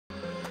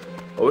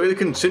We'll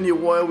continue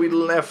where we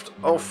left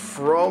off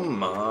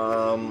from.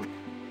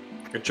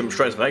 Jump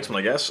straight to the next one,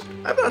 I guess.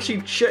 I haven't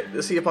actually checked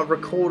to see if my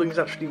recording's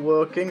actually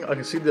working. I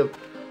can see the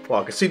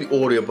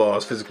audio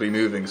bars physically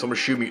moving, so I'm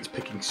assuming it's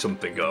picking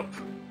something up.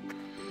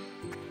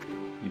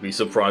 You'd be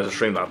surprised at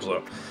Streamlabs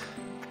though.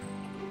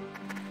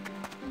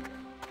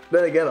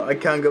 Then again, I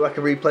can go back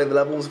and replay the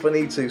levels if I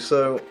need to,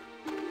 so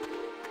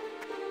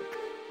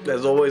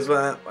there's always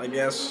that, I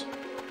guess.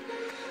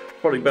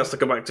 Probably best to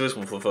go back to this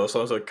one for the first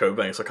time, so Code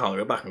Vein, so I can't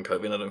go back on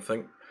Code Vein, I don't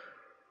think.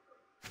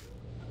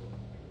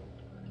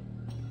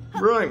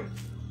 Right.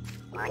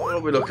 What are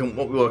we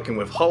working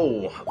with?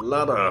 Hole,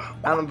 ladder,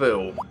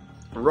 anvil,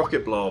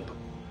 rocket blob,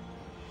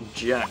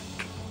 jack,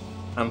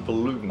 and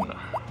balloon.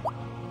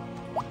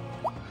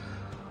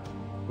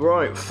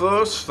 Right,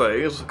 first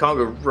phase, can't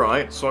go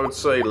right, so I would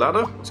say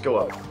ladder, let's go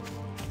up.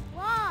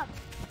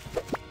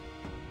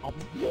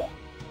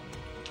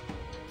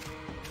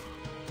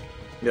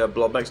 Yeah,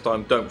 Blob, next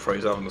time don't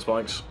freeze out on the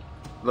spikes.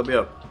 Let me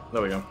up.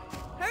 There we go.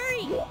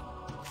 Hurry!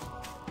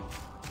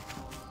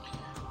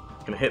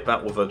 Can hit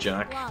that with a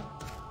jack.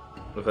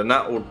 Then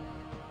that will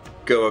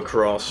go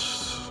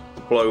across,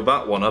 blow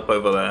that one up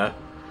over there,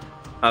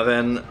 and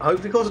then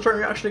hopefully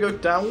concentrating actually go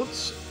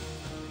downwards.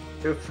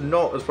 If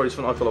not, it's probably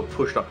something I've got to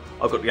push down.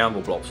 I've got the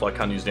anvil block, so I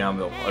can use the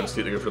anvil. I just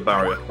need to go for the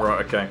barrier.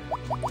 Right, okay.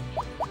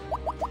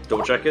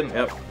 Double checking,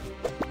 yep.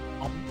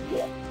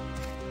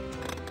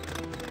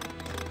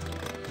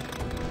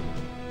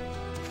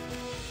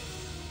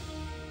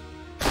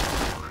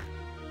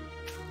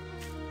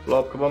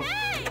 Blob, come on.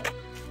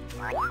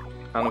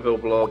 Anvil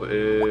blob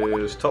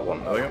is top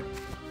one, there we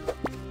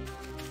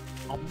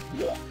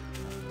go.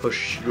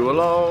 Push you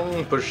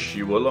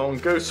along,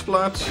 go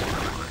splat.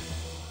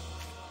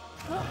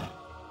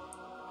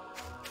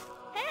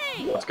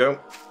 Let's go.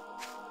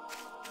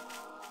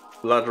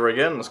 Ladder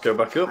again, let's go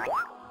back up.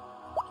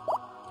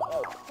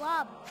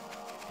 Blob.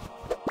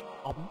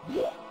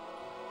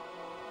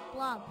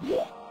 Blob.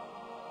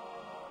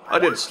 I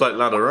did slight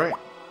ladder, right?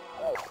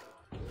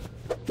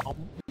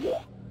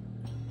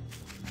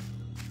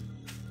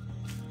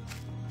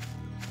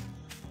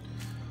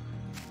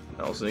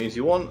 That was an easy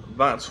one.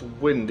 That's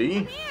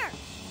windy.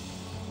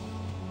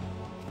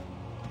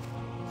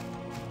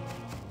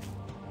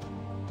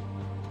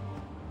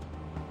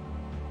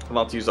 I'm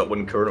about to use that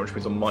wind current, which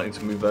means I might need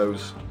to move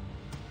those.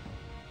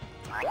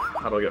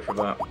 How do I get through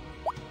that?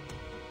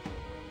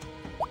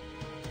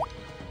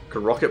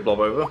 Could rocket blob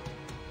over.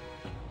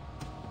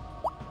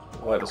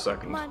 Wait a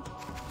second.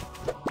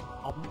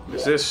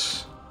 Is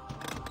this?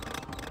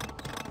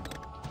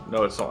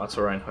 No, it's not that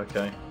terrain.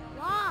 Okay.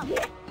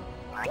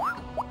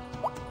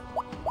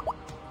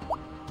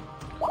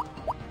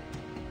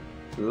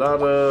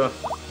 Ladder,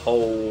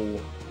 hole.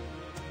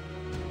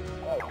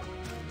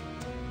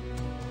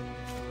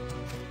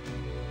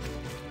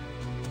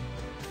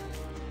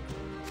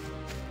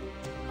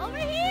 Over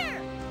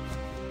here.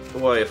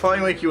 Wait, if I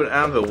make you an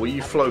anvil, will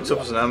you float up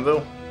as an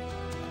anvil?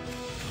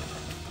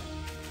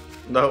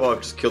 No,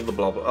 I've just killed the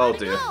blob. Oh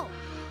dear.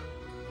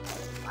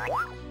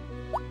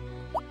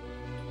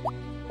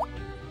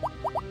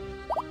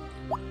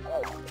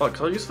 Oh,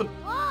 can I use the...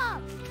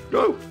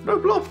 No, no,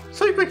 blob,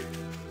 save me!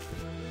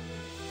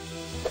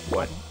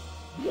 What?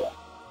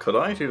 Could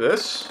I do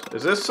this?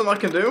 Is this something I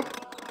can do?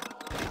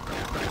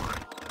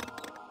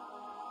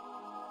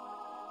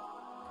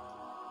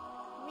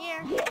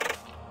 Here.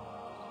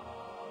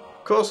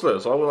 Of course it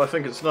is. Oh, well, I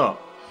think it's not.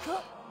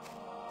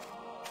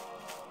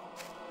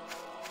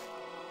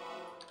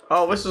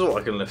 Oh, this is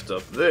what I can lift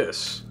up.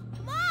 This.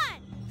 Come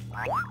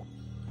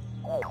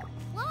on.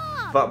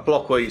 Blob. That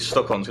block where you're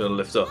stuck on is going to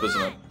lift up,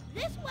 isn't it?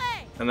 This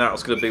way. And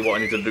that's going to be what I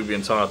need to do the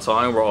entire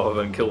time, rather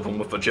than kill them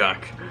with the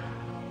jack.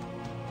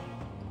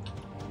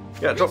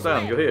 Yeah, drop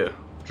down. You're here.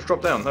 Just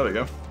drop down. There we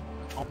go.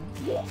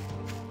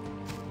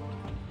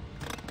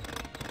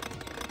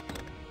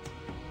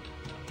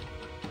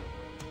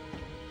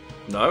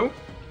 No?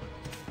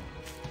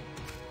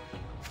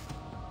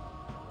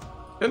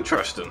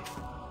 Interesting.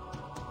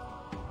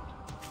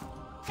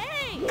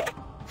 Hey.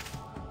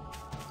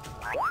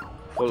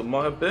 Well, it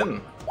might have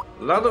been.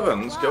 Ladder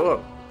vents, go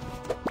up.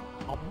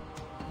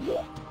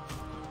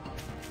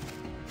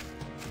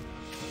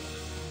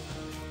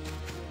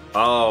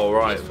 Oh,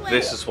 right.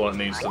 This is what it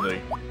needs to be.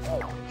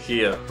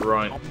 Here,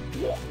 right.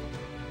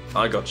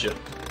 I got you.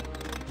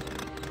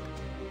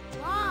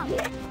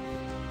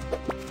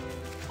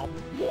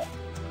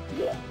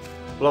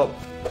 Blob.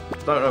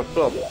 No,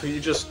 Blob. Can you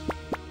just...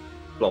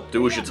 Blob,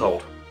 do as you're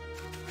told.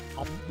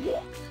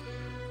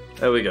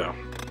 There we go.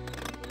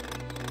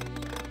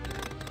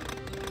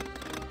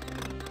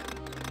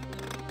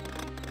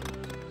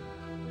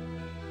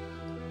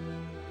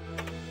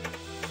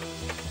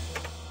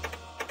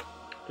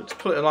 Let's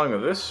put it in line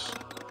with this.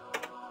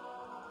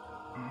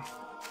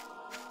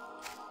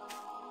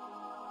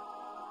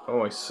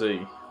 Oh, I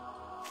see.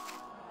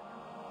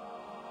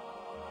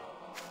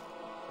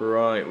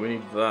 Right, we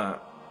need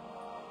that.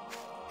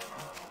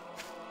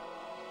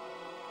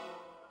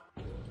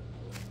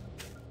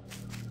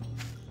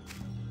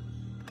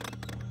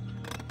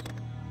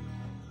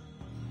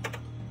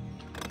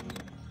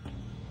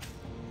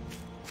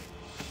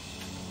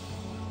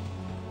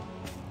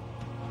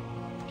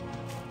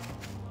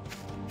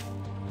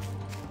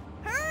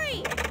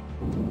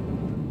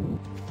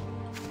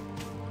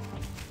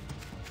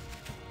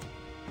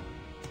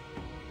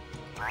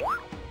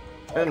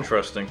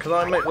 Interesting. Can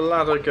I make the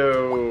ladder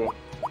go...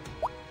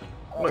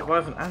 Wait, I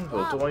have an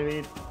anvil. Do I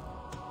need...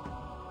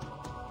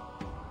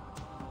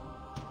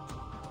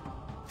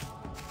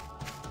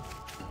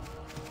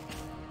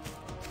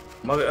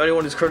 Am I the only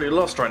one who's currently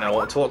lost right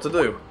now to what to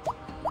do?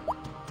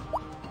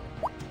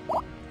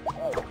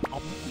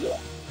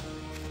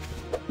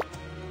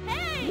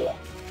 Hey!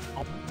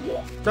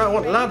 No, I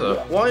want ladder.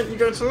 Why aren't you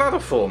going to ladder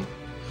form?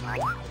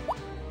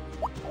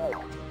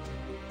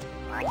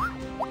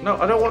 No,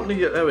 I don't want the...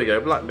 There we go,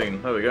 black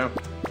bean. There we go.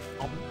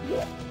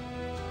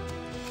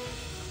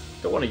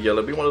 Don't want a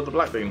yellow bean, want the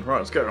black bean. Right,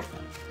 let's go.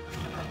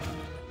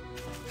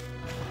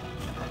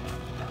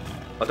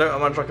 I don't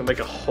imagine I can make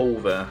a hole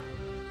there.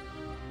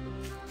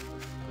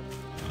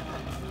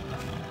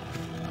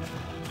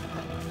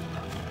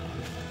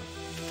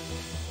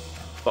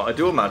 But I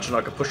do imagine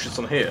I could push this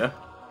on here.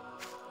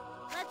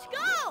 Let's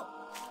go!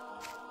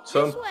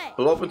 Turn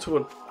Blob into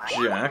a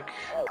jack.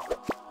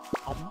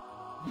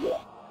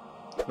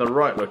 The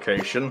right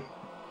location.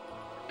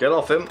 Get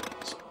off him.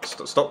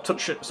 Stop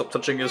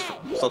touching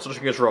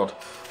his rod.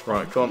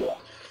 Right, come on.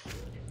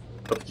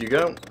 Up you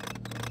go.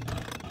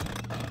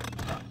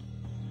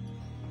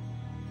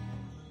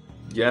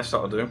 Yes,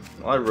 that'll do.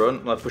 I run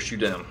and I push you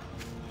down.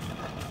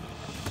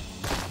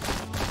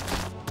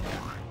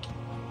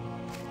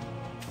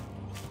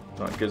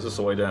 That gives us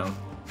a way down.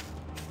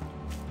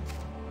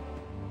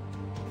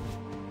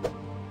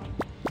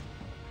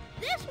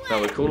 This way.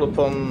 Now we call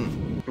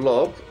upon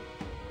Blob.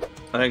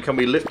 And then can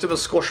we lift him and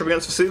squash him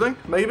against the ceiling?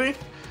 Maybe?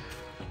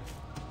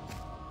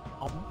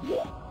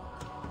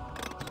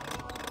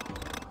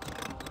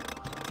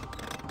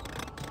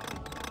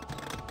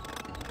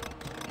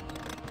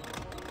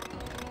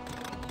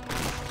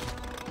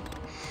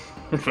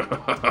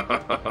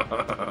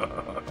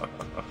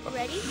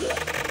 Ready?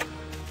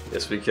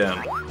 Yes, we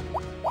can.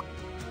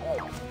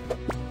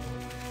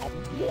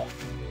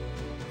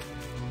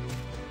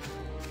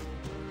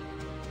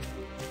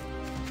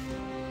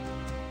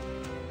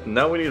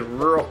 Now we need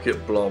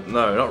Rocket Blob.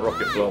 No, not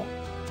Rocket Blob.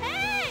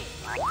 Hey!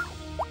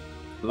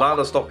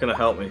 Ladder's not going to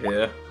help me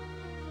here.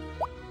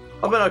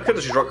 I mean, I could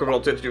just use Rocket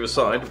Blob to the other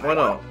side. Why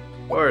not?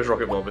 Where is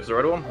Rocket Blob? Is the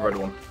red one? Red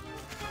one.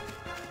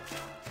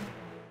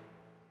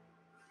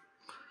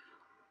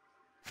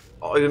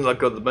 Oh, I didn't let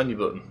go of the menu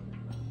button.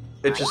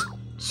 It just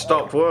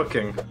stopped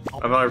working,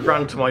 and then I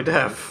ran to my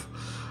death.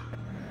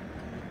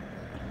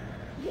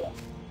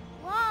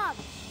 Blob.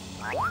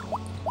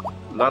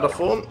 Ladder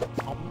form.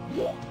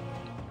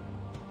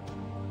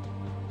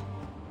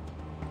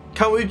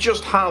 Can we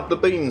just have the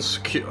beans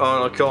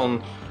like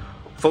on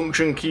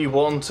function key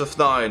 1 to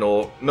 9,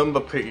 or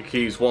number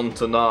keys 1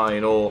 to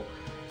 9, or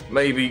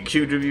maybe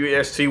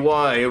QWESTY,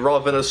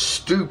 rather than a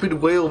stupid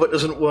wheel that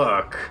doesn't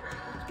work?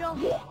 Go.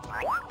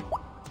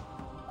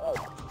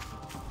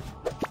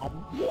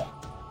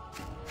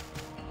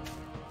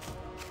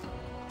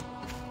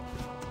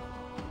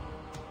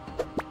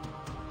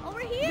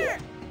 Over here.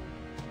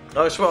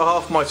 I swear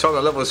half my time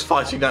at level is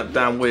fighting that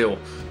damn wheel.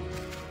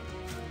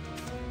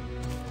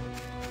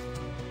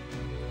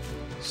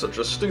 Such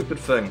a stupid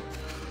thing.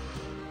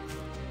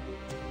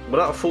 Will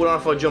that fall down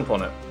if I jump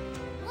on it?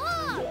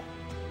 Blob.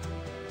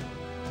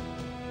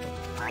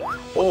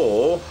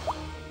 Or...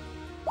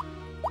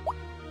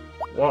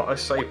 well, I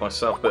saved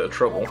myself a bit of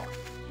trouble.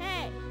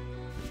 Hey.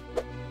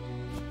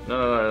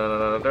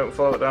 No, don't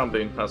fire it down,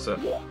 Bean. That's it.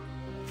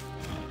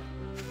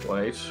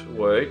 Wait,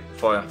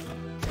 fire.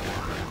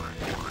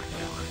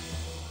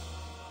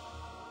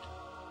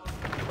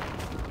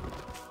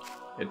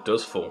 It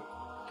does fall.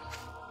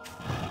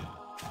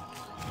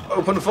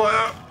 Open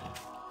fire!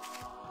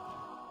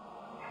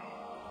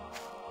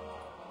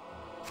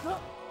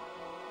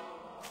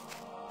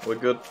 We're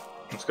good.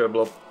 Let's go,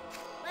 Blob.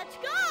 Let's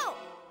go.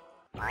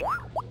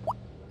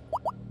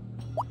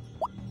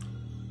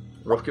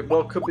 Rocket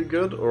Blob could be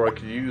good, or I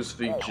could use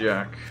the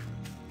Jack.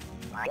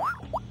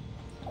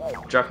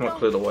 Jack might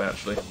clear the way,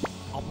 actually.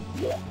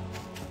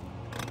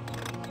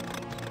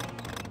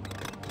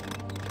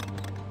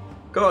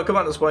 Come on, come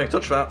out this way.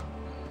 Touch that.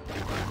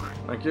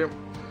 Thank you.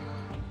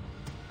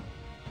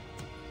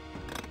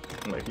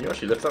 Wait, can you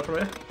actually lift that from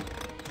here?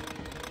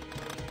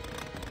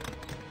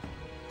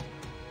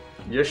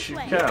 Yes, you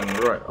can.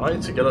 Right, I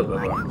need to get up there,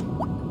 though.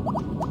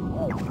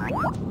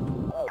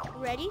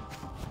 Ready?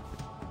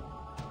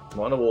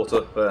 Right in the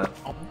water. There.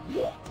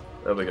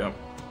 There we go.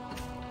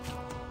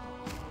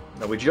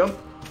 Now we jump.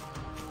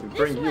 We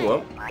bring you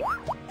up.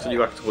 Send you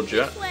back towards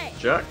Jack.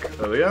 Jack,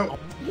 there we go.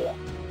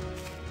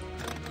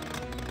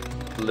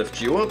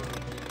 Lift you up.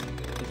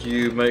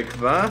 You make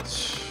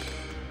that.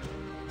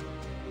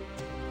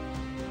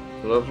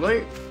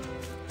 Lovely.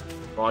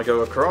 I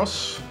go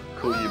across.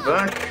 Call you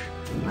back.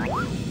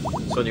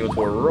 Turn you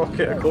into a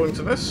rocket according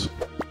to this.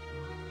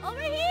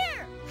 Over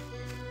here.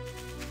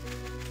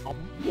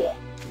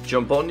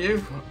 Jump on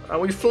you. And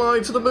we fly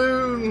to the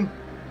moon.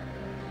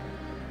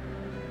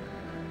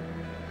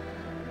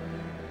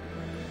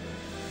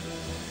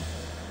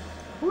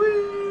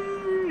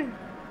 Whee!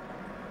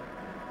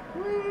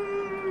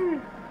 Whee!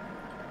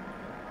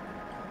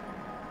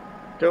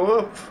 Go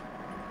up.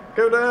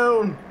 Go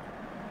down!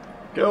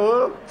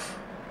 Go up!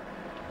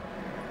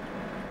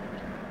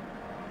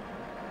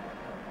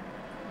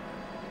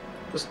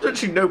 There's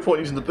literally no point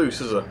using the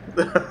boost, is there?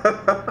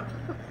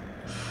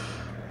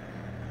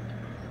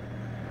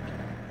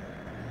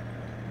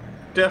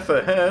 Death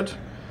ahead.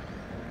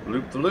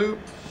 Loop the loop.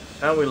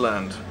 And we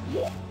land.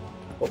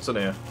 What's in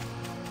here?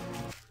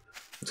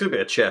 It's gonna be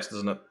a chest,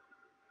 isn't it?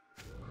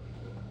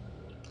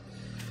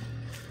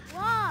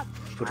 Blob.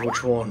 But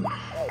which one?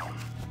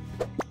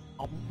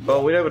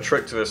 Well, we have a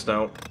trick to this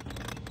now.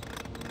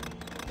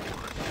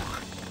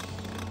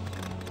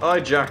 I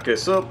jack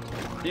this up.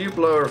 You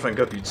blow everything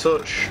up you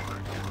touch.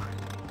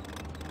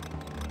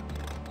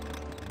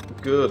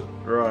 Good,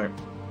 right.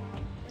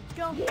 Let's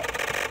go.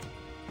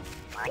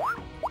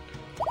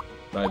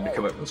 Now you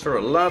become a for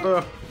a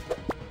ladder.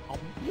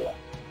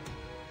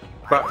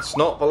 That's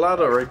not the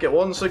ladder. Get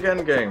once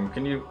again, game.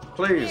 Can you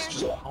please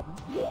just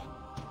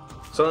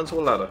turn into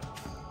a ladder?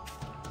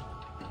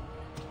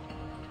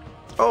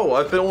 Oh,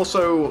 I've been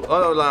also.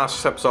 I know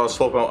last episode I was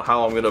talking about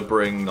how I'm going to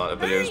bring like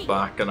the videos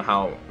back and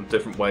how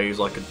different ways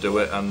I could do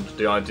it and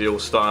the ideal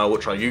style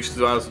which I used to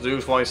be able to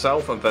do for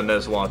myself, and then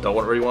there's one I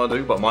don't really want to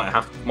do, but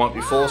might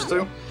be forced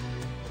to.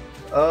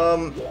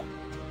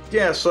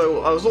 Yeah.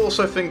 So I was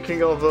also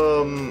thinking of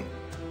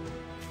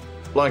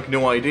like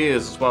new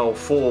ideas as well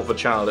for the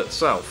channel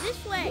itself.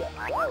 This way.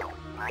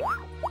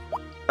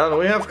 And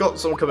we have got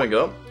some coming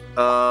up.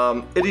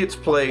 Idiots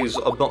Plays,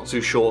 I'm not too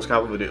sure what's going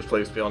to happen with Idiots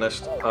Plays, to be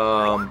honest.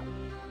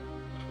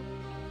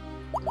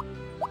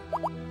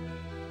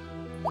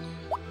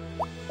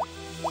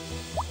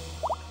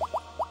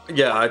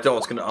 Yeah, I don't know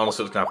what's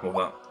honestly what's going to happen with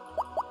that.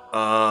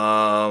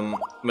 I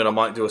mean, I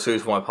might do a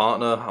series with my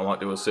partner, I might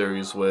do a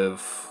series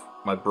with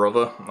my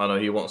brother. I know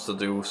he wants to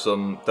do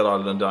some Dead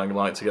Island and Dying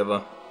Light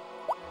together.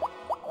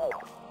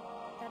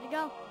 Gotta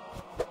go.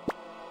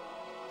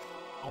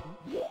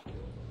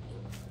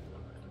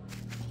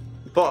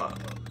 But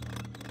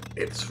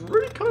it's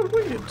really kind of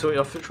weird to me.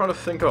 I'm trying to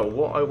think out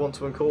what I want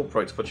to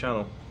incorporate to the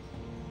channel.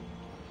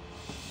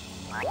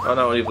 Oh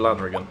no, I need the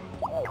ladder again.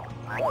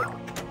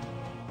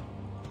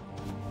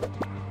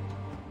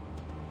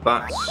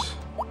 That's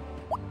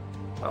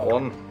that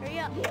one. Hurry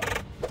up.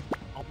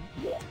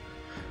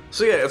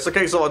 So yeah, it's a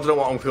case of I don't know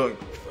what I'm feeling.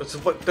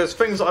 There's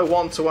things that I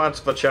want to add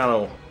to the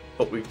channel,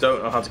 but we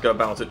don't know how to go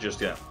about it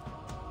just yet.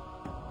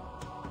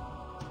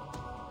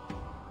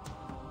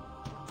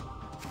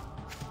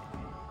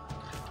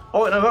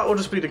 Oh wait, no, that would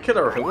just be to kill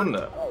everything, wouldn't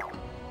it?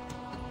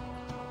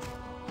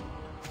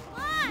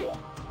 What?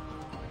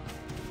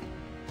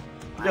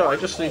 Yeah, I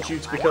just need you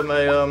to become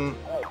a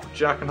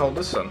jack and hold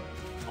this then.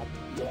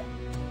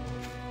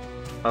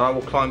 And I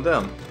will climb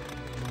down.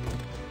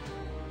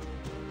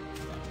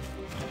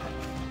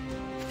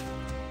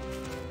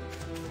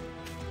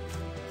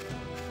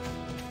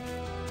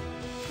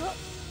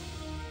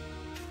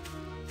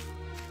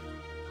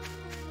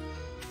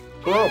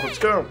 Go on, let's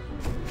go.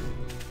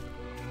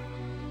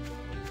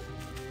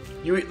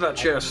 You eat that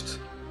chest,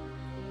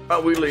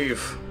 and we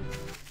leave.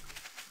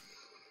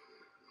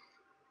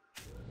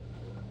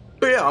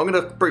 But yeah, I'm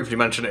going to briefly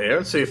mention it here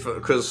and see if,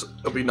 because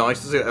it'll be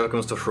nice to see if it ever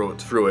comes to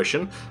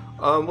fruition.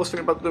 I was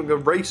thinking about doing a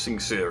racing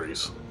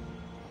series.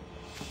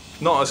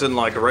 Not as in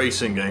like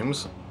racing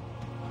games.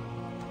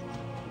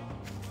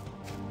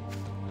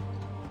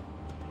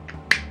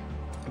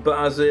 But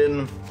as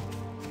in,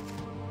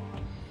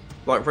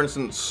 like for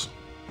instance,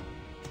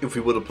 if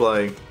we were to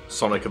play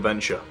Sonic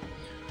Adventure,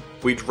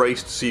 we'd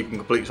race to see if we can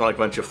complete Sonic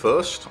Adventure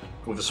first,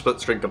 with a split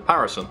screen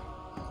comparison.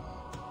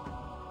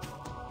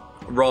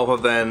 Rather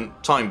than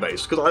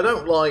time-based, because I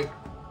don't like...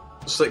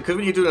 Because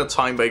when you're doing a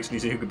time-based and you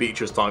see who can beat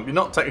each other's time, you're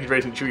not technically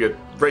racing each other, you're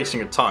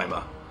racing a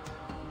timer.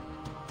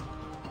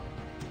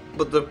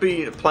 But to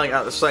be playing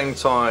at the same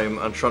time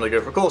and trying to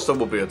go for... Of course there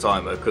will be a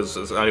timer, because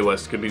anyway,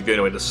 it's going to be the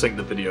only way to sync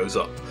the videos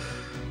up.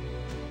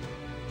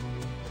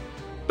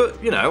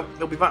 But, you know,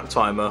 it'll be that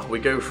timer, we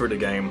go through the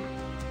game,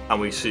 and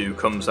we see who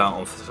comes out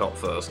on top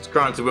first.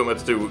 Granted, we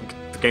won't be able to do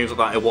the games like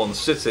that in one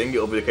sitting,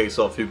 it'll be a case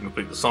of who can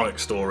complete the Sonic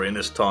story in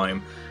this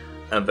time,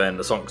 and then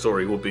the Sonic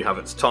story will have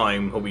its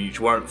time, or we each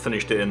weren't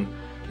finished in,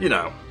 you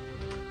know.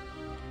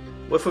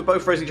 Well, if we're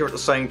both racing each other at the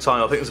same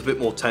time, I think there's a bit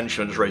more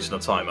tension than just racing a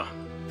timer.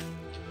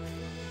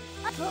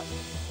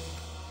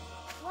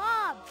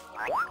 Blob.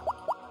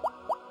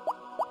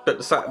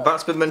 But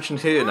that's been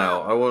mentioned here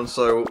now. I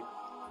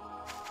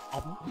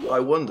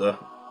wonder.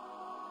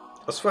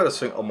 I swear there's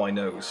something on my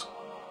nose.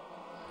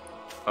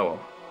 Oh well.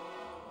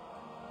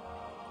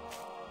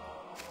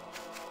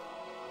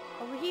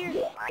 Over here.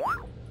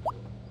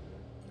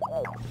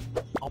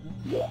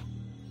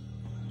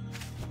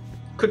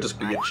 Could just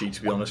be itchy,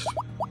 to be honest.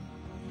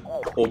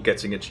 Or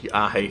getting itchy.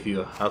 Ah, hay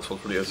fever. That's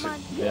what it is.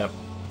 Yeah.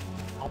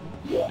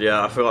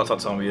 Yeah, I feel like that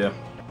time of year.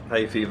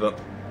 Hay fever.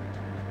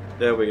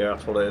 There we go,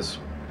 that's what it is.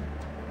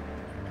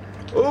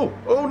 Oh!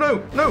 Oh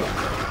no! No!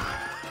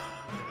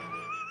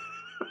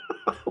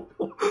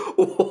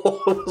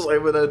 What was I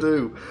gonna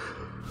do?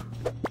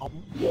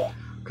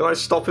 Can I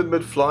stop in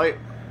mid-flight?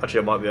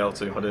 Actually, I might be able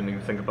to. I didn't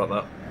even think about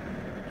that.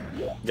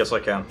 Yes, I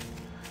can.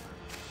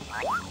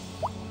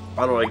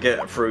 How do I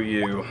get through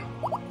you?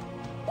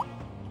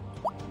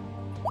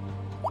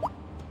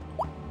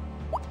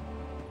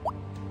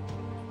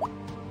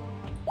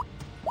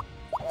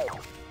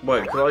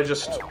 Wait, could I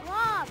just...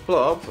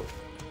 Blob,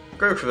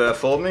 go through there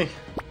for me.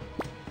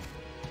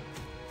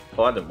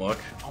 Oh, that didn't work.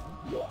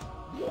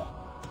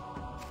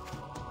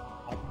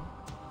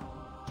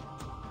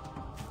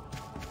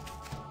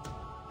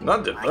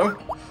 That did though.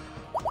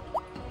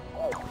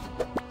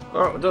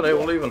 Alright, we're done here,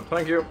 we're leaving.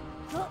 Thank you.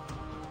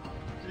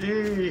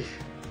 Eee.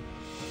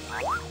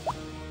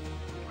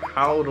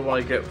 How do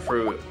I get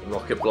through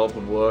Rocket Blob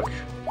would work?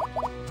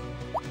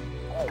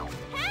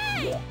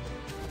 Hey!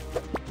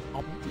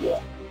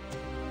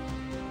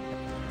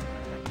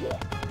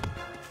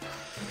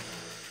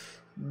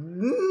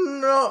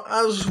 Not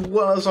as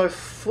well as I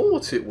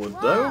thought it would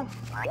though.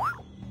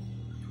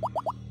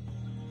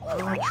 How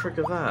do I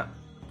trigger that?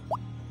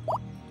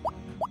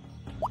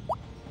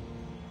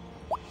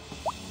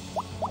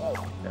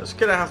 It's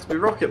gonna have to be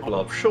Rocket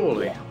Blob,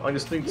 surely. I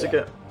just need to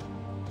get...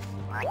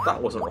 That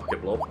wasn't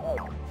Rocket Blob.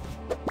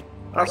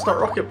 That's not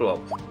Rocket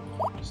Blob.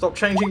 Stop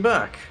changing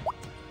back.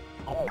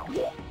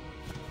 Let's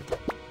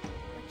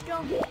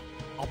go.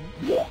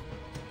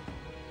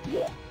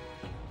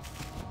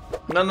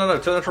 No, no, no,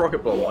 turn it to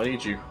Rocket Blob. I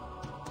need you.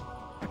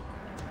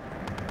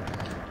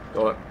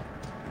 Got it.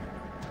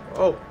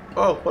 Oh,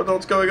 oh, what the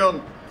hell's going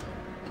on?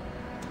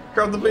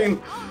 Grab the beam.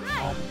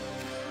 Alright.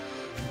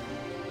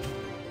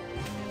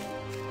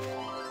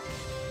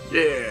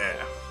 Yeah.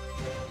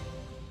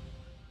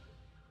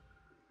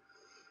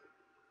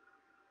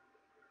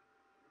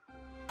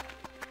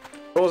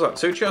 What was that?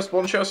 2 chests?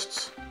 1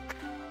 chest?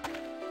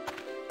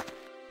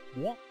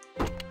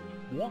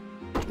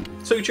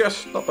 2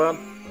 chests, not bad.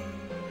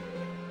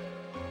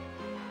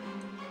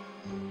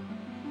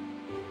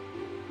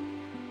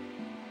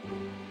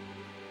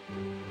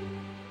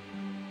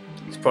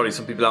 There's probably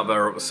some people out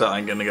there upset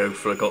I'm gonna go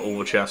for like all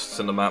the chests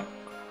in the map.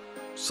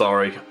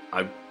 Sorry,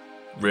 I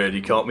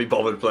really can't be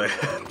bothered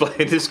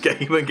playing this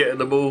game and getting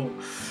them all.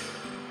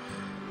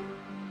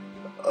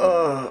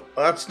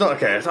 That's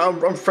not okay.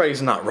 I'm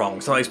phrasing that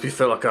wrong. So it makes me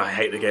feel like I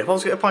hate the game.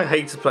 If I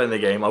hated playing the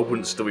game, I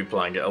wouldn't still be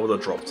playing it. I would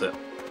have dropped it.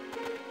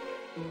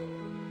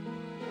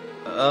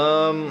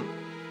 I've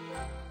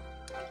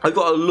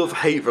got a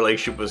love-hate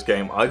relationship with this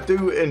game. I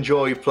do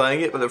enjoy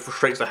playing it, but it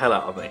frustrates the hell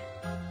out of me.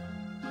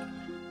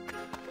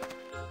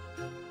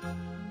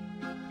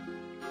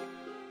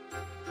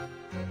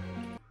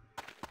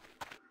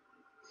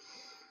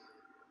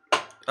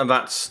 And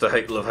that's the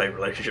love-hate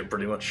relationship,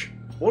 pretty much.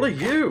 What are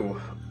you?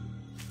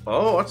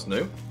 Oh, that's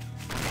new.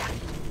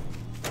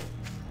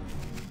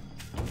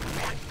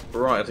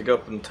 Right, I have to go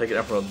up and take it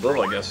out from above,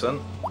 I guess,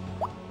 then.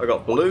 I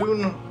got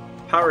balloon,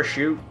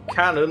 parachute,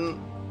 cannon,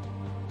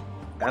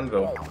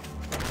 anvil.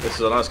 This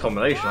is a nice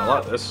combination, I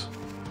like this.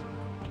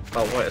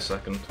 Oh, wait a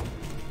second.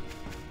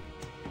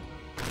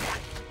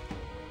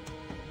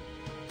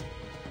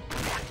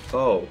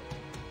 Oh.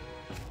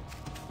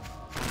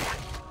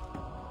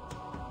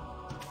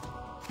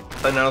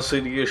 I now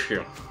see the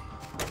issue.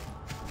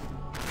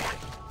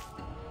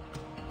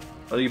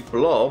 I need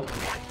Blob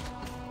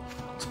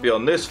to be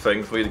on this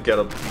thing for me to get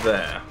up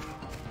there.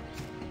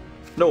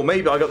 No,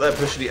 maybe I got there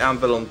pushing the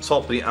anvil on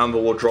top, and the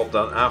anvil will drop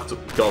down after.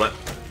 Got it.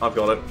 I've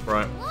got it.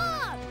 Right.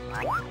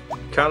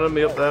 Cannon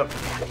me up there.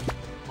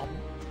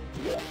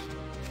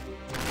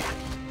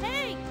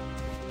 Hey!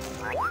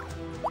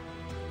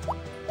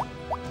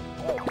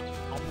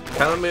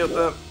 Cannon me up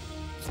there.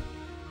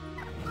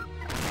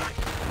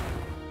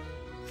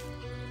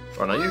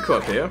 Right, now you come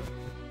up here.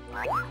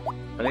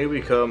 And you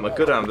become a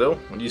good anvil,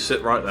 and you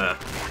sit right there.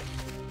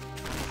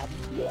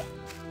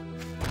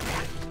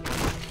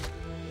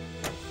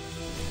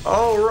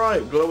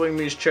 Alright, glowing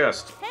me's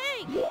chest.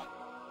 Hey!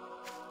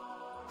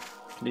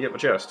 Can you get my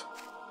chest?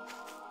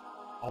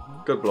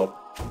 Good, Blob.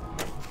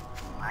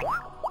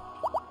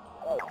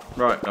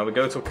 Right, now we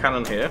go to a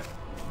cannon here.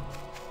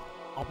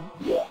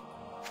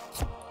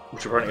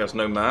 Which apparently has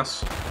no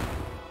mass.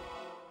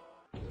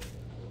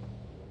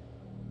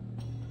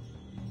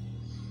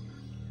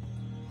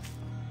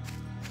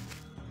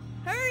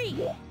 Hurry!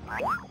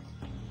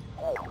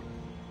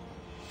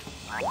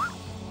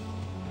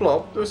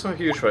 Blob, do us a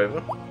huge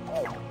favour.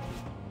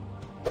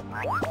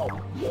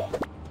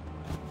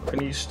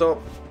 Can you stop?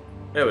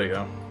 There we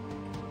go.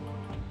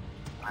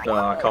 No,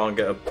 I can't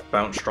get a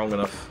bounce strong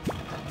enough.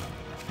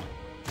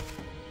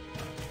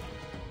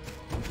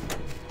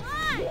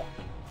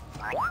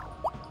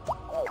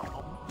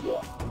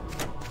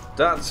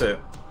 That's it.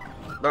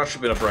 That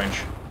should be enough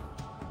range.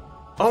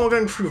 Oh, we're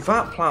going through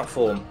that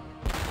platform.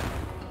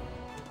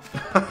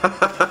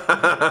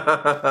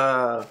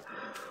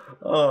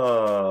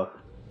 Oh.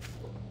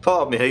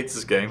 Part of me hates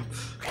this game.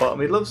 Part of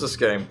me loves this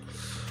game.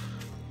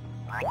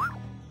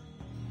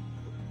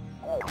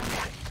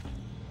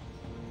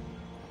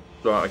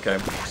 Right, okay.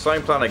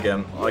 Same plan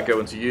again. I go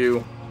into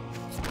you.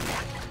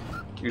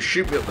 You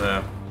shoot me up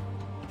there.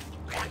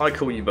 I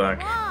call you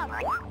back.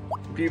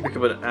 If you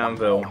become an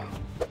anvil.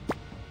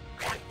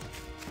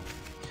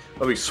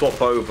 When we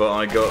swap over,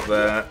 I go up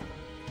there.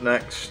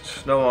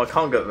 Next. No, I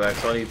can't get there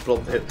because I need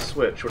Blob to hit the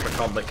switch, which I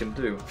can't make him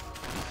do.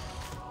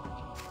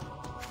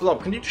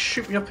 Blob, can you just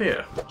shoot me up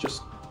here?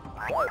 Just...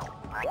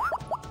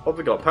 What have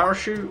we got?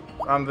 Parachute,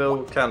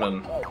 anvil,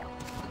 cannon.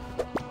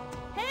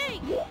 Hey!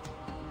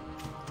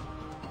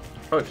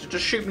 Oh,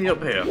 just shoot me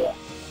up here.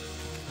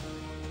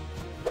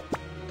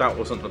 That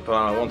wasn't the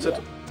plan I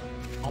wanted.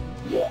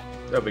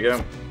 There we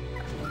go.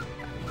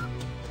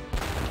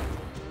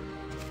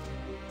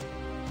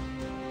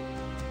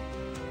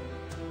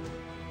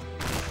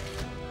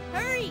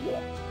 Hurry!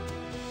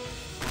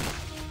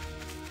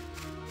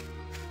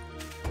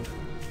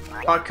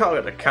 I can't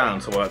get the cannon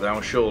to work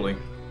down, surely.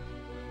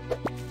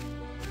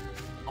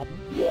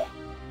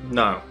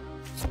 No.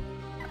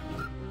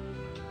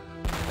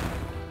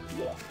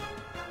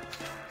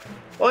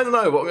 I don't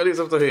know, but I'm going to leave this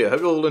up to here. Hope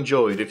you all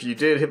enjoyed. If you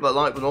did, hit that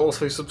like button and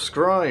also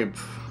subscribe.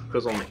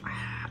 Because I'm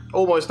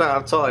almost out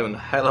of time and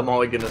hell am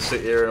I going to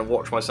sit here and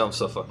watch myself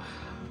suffer.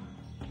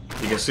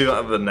 You can see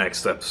that in the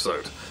next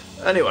episode.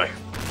 Anyway.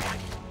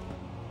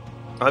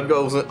 I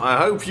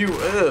hope you...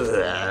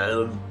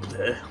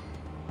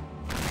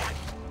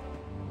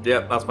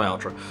 Yep, that's my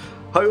outro.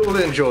 Hope you all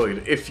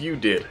enjoyed. If you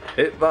did,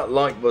 hit that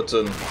like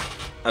button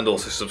and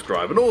also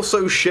subscribe. And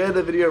also share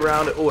the video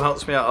around. It all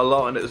helps me out a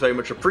lot and it's very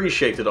much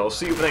appreciated. I'll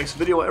see you in the next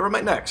video, whatever I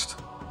make next.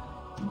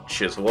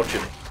 Cheers for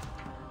watching.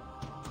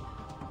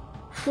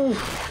 Whew.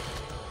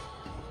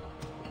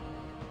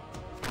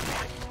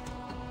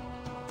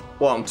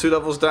 Well, I'm 2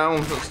 levels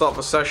down at the start of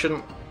the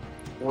session.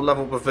 1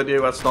 level per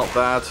video, that's not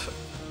bad.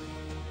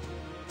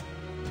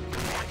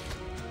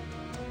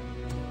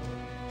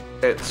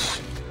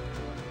 It's...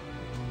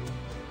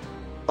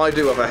 I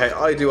do have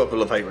a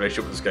love-hate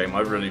relationship with this game.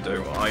 I really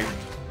do.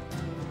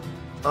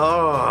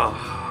 Part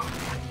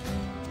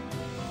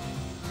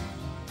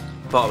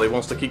of me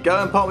wants to keep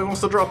going, part of me wants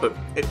to drop it.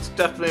 It's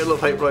definitely a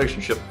love-hate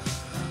relationship.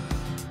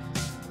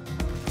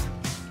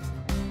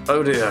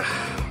 Oh dear.